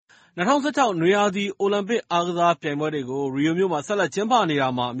2016 နွေရာသီအိုလံပစ်အားကစားပြိုင်ပွဲတွေကိုရီယိုမြို့မှာဆက်လက်ကျင်းပနေတာ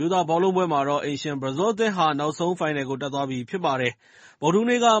မှာအမျိုးသားဘောလုံးပွဲမှာတော့အိမ်ရှင်ဘရာဇီးအသင်းဟာနောက်ဆုံးဖိုင်နယ်ကိုတက်သွားပြီဖြစ်ပါတယ်။ဗုဒ္ဓဟူး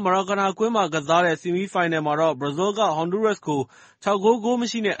နေ့ကမာရာကာနာကွင်းမှာကစားတဲ့ဆီမီဖိုင်နယ်မှာတော့ဘရာဇီးကဟွန်ဒူးရပ်စ်ကို6 ဂိုးမ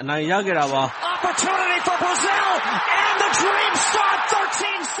ရှိနဲ့အနိုင်ရခဲ့တာပါ။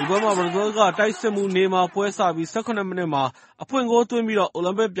ဒီပွဲမှာဘရာဇီးကတိုက်စစ်မှုနေမှာပွဲစပြီး18 မိနစ်မှာအဖွင့်ဂိုးသွင်းပြီးအို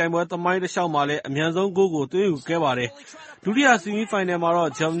လံပစ်ပြိုင်ပွဲသမိုင်းတစ်လျှောက်မှာလည်းအမြန်ဆုံးဂိုးကိုသွင်းယူခဲ့ပါတယ်။ဒုတိယဆီမီဖိုင်နယ်မှာ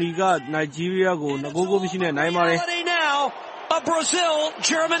တော့ဂျာမနီကနိုင်ဂျီးရီးယားကို2 ဂိုးမရှိနဲ့နိုင်ပါတယ်။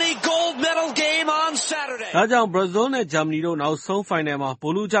ဒါကြောင့်ဘရာဇီးနဲ့ဂျာမနီတို့နောက်ဆုံးဖိုင်နယ်မှာ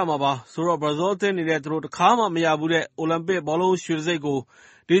ဗိုလ်လုကြမှာပါ။ဆိုတော့ဘရာဇီးအသင်းအနေနဲ့သူတို့တစ်ခါမှမရဘူးတဲ့အိုလံပစ်ဘောလုံးရွှေတံဆိပ်ကို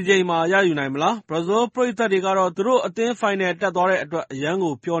ဒီကြိမ်မှာရယူနိုင်မလား။ဘရာဇီးပရိသတ်တွေကတော့သူတို့အသင်းဖိုင်နယ်တက်သွားတဲ့အတွက်အရန်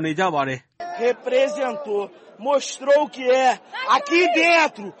ကိုပျော်နေကြပါတယ်။ mostrou que é aqui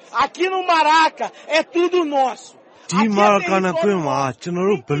dentro, aqui no Maraca, é tudo nosso. ဒီမာကာနာကွင်းမှာကျွန်တော်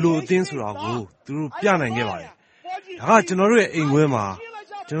တို့ဘယ်လိုအသင်းဆိုတာကိုသူတို့ပြနိုင်ခဲ့ပါတယ်။ဒါကကျွန်တော်တို့ရဲ့အိမ်ခွဲမှာ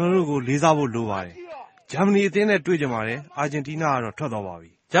ကျွန်တော်တို့ကိုလေးစားဖို့လိုပါတယ်။ဂျာမနီအသင်းနဲ့တွေ့ကြပါတယ်။အာဂျင်တီးနားကတော့ထွက်သွားပါပြီ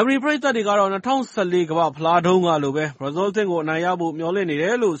။ဂျာမနီပရိသတ်တွေကတော့2014ကမ္ဘာဖလားတုန်းကလိုပဲဘရာဇီးအသင်းကိုအနိုင်ရဖို့မျှော်လင့်နေတ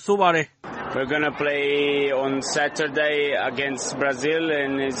ယ်လို့ဆိုပါတယ်။ We're going to play on Saturday against Brazil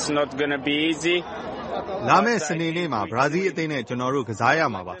and it's not going to be easy. လာမယ့်စနေနေ့မှာဘရာဇီးအသင်းနဲ့ကျွန်တော်တို့ကစားရ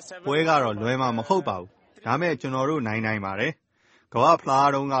မှာပါ။ပွဲကတော့လွယ်မှာမဟုတ်ပါဘူး။ဒါမဲ့ကျွန်တော်တို့နိုင်ပါတယ်။ကမ္ဘာဖ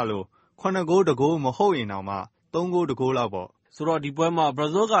လားတုန်းကလို9 ဂိုး1 ဂိုးမဟုတ်ရင်တော့မှ3 ဂိုး1 ဂိုးလောက်ပေါ့။ဆိုတော့ဒီပွဲမှာဘရာ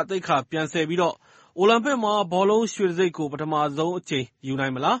ဇီးကသိက္ခာပြန်ဆယ်ပြီးအိုလံပစ်မှာဘောလုံးရွှေတံဆိပ်ကိုပထမဆုံးအကြိမ်ယူနို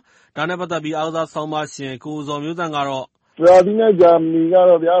င်မလား။ဒါနဲ့ပတ်သက်ပြီးအားကစားဆောင်းပါရှင်ကိုဇော်မျိုးသန့်ကတော့ဘရာဇီးနဲ့ဂျာမနီက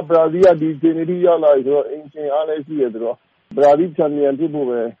တော့ဗျာဘရာဇီးကဒီခြေနေထိရောက်လာပြီဆိုတော့အင်ရှင်အားလည်းရှိရဆိုတော့ဘရာဇီးချန်ပီယံဖြစ်ဖို့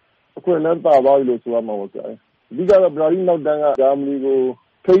ပဲအခွင့်အလမ်းပါသွားပြီလို့ဆိုရမှာပေါ့ဆရာ။အဓိကတော့ဘရာဇီးနောက်တန်းကဂျာမနီကို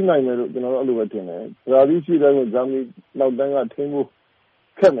ထိန်းနိုင်မယ်လို့ကျွန်တော်တို့အဲ့လိုပဲထင်တယ်။ဘရာဇီးရှိတဲ့ဆိုဂျာမနီနောက်တန်းကထိန်းဖို့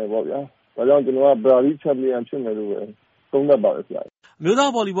ခက်မယ်ပေါ့ဗျာ။ဒါကြောင့်ကျွန်တော်ကဘရာဇီးချန်ပီယံဖြစ်မယ်လို့ပဲသုံးသပ်ပါတယ်ဆရာ။အမျိုး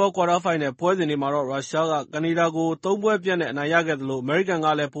သားဗော်လီဘောကွာတာဖိုင်နယ်ပွဲစဉ်တွေမှာတော့ရုရှားကကနေဒါကို3 ပွဲပြတ်နဲ့အနိုင်ရခဲ့သလိုအမေရိကန်က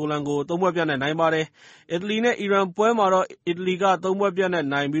လည်းပိုလန်ကို3 ပွဲပြတ်နဲ့နိုင်ပါတယ်။အီတလီနဲ့အီရန်ပွဲမှာတော့အီတလီက3 ပွဲပြတ်နဲ့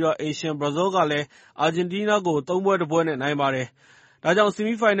နိုင်ပြီးအိမ်ရှင်ဘရာဇီးကလည်းအာဂျင်တီးနားကို3 ပွဲ1 ပွဲနဲ့နိုင်ပါတယ်။ဒါကြောင့်ဆီ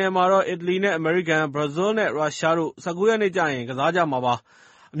မီဖိုင်နယ်မှာတော့အီတလီနဲ့အမေရိကန်၊ဘရာဇီးနဲ့ရုရှားတို့19 ရက်နေ့ကျရင်ကစားကြမှာပါ။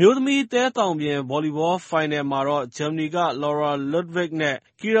အမျိုးသမီးသဲတောင်ပြင်ဗော်လီဘောဖိုင်နယ်မှာတော့ဂျာမနီကလော်ရာလွတ်ဗစ်နဲ့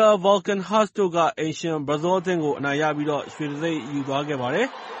ကီရာဗော်ကန်ဟတ်စ်တို့ကအိမ်ရှင်ဘရာဇီးအသင်းကိုအနိုင်ရပြီးရွှေတံဆိပ်ယူသွားခဲ့ပါတယ်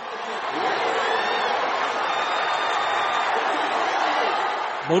။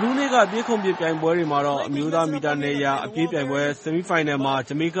ဗုဒ္ဓဟူးနေ့ကပြေးခုန်ပစ်ပြိုင်ပွဲတွေမှာတော့အမျိုးသားမီတာ200အပြေးပြိုင်ပွဲဆီမီဖိုင်နယ်မှာ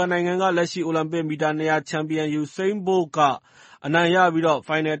ဂျမေကာနိုင်ငံကလက်ရှိအိုလံပစ်မီတာ200ချန်ပီယံယူစိန်းဘို့ကအနိုင်ရပြီး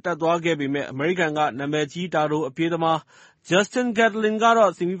ဖိုင်နယ်တက်သွားခဲ့ပေမဲ့အမေရိကန်ကနာမည်ကြီးတာတိုအပြေးသမားဂျက်စတင်ဂက်တလင်က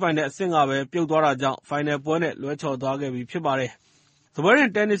တော့ဆီမီဖိုင်နယ်အဆင့်ကပဲပြုတ်သွားတာကြောင့်ဖိုင်နယ်ပွဲနဲ့လွဲချော်သွားခဲ့ပြီဖြစ်ပါတယ်။စပွဲတ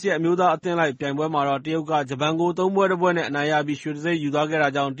င်တင်းနစ်ရဲ့အမျိုးသားအသင်းလိုက်ပြိုင်ပွဲမှာတော့တရုတ်ကဂျပန်ကို3 ပွဲ1 ပွဲနဲ့အနိုင်ရပြီးရွှေတံဆိပ်ယူသွားခဲ့တာ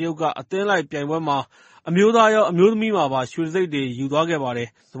ကြောင့်တရုတ်ကအသင်းလိုက်ပြိုင်ပွဲမှာအမျိုးသားရောအမျိုးသမီးမှာပါရွှေတံဆိပ်တွေယူသွားခဲ့ပါတယ်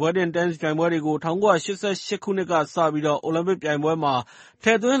။စပွဲတင်တင်းနစ်ပြိုင်ပွဲတွေကို1988 ခုနှစ်ကစပြီးအိုလံပစ်ပြိုင်ပွဲမှာထ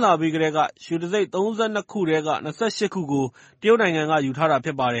ည့်သွင်းလာပြီးကတည်းကရွှေတံဆိပ်32 ခုထဲက28 ခုကိုတရုတ်နိုင်ငံကယူထားတာဖြ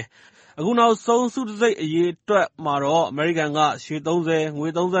စ်ပါတယ်။အခုနောက်ဆုံးဆုတံဆိပ်အရေအတွက်မှာတော့အမေရိကန်ကရွှေ30၊ငွေ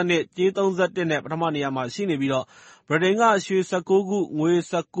32၊ကြေး31နဲ့ပထမနေရာမှာရှိနေပြီးဗြိတိန်ကရွှေ19 ခု၊ငွေ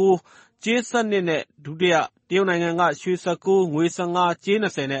19၊ကြေး12နဲ့ဒုတိယ၊တရုတ်နိုင်ငံကရွှေ19၊ငွေ15၊ကြေး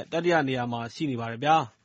20နဲ့တတိယနေရာမှာရှိနေပါတယ်ဗျာ။